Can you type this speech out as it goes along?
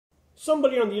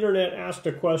Somebody on the internet asked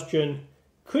a question,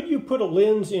 could you put a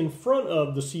lens in front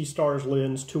of the Seestar's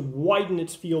lens to widen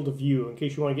its field of view in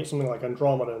case you want to get something like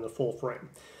Andromeda in the full frame?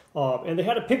 And they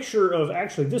had a picture of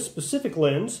actually this specific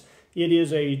lens. It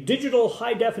is a digital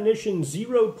high-definition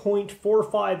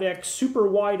 0.45x super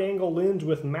wide-angle lens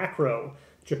with macro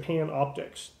Japan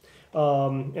optics.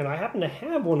 And I happen to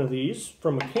have one of these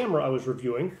from a camera I was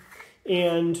reviewing.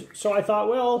 And so I thought,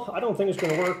 well, I don't think it's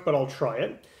going to work, but I'll try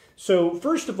it. So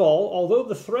first of all, although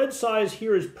the thread size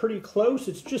here is pretty close,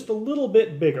 it's just a little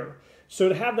bit bigger. So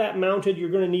to have that mounted, you're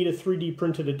going to need a 3D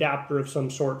printed adapter of some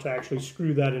sort to actually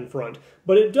screw that in front.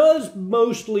 But it does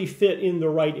mostly fit in the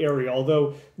right area,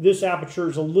 although this aperture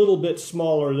is a little bit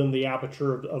smaller than the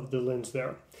aperture of the lens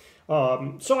there.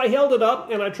 So I held it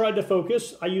up and I tried to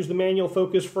focus. I used the manual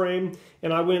focus frame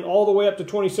and I went all the way up to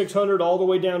 2600, all the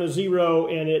way down to 0,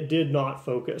 and it did not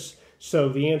focus. So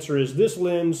the answer is this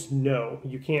lens, no.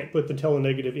 You can't put the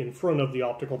tele-negative in front of the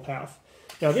optical path.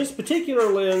 Now this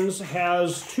particular lens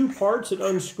has two parts it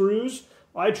unscrews.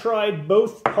 I tried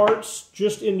both parts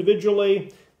just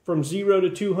individually from 0 to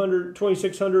 200,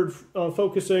 2600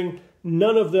 focusing.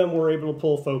 None of them were able to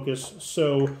pull focus.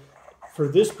 So for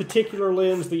this particular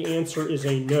lens, the answer is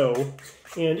a no.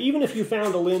 And even if you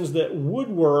found a lens that would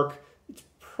work, it's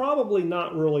probably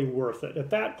not really worth it. At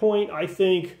that point, I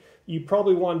think you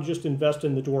probably want to just invest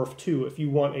in the Dwarf 2 if you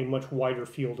want a much wider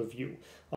field of view.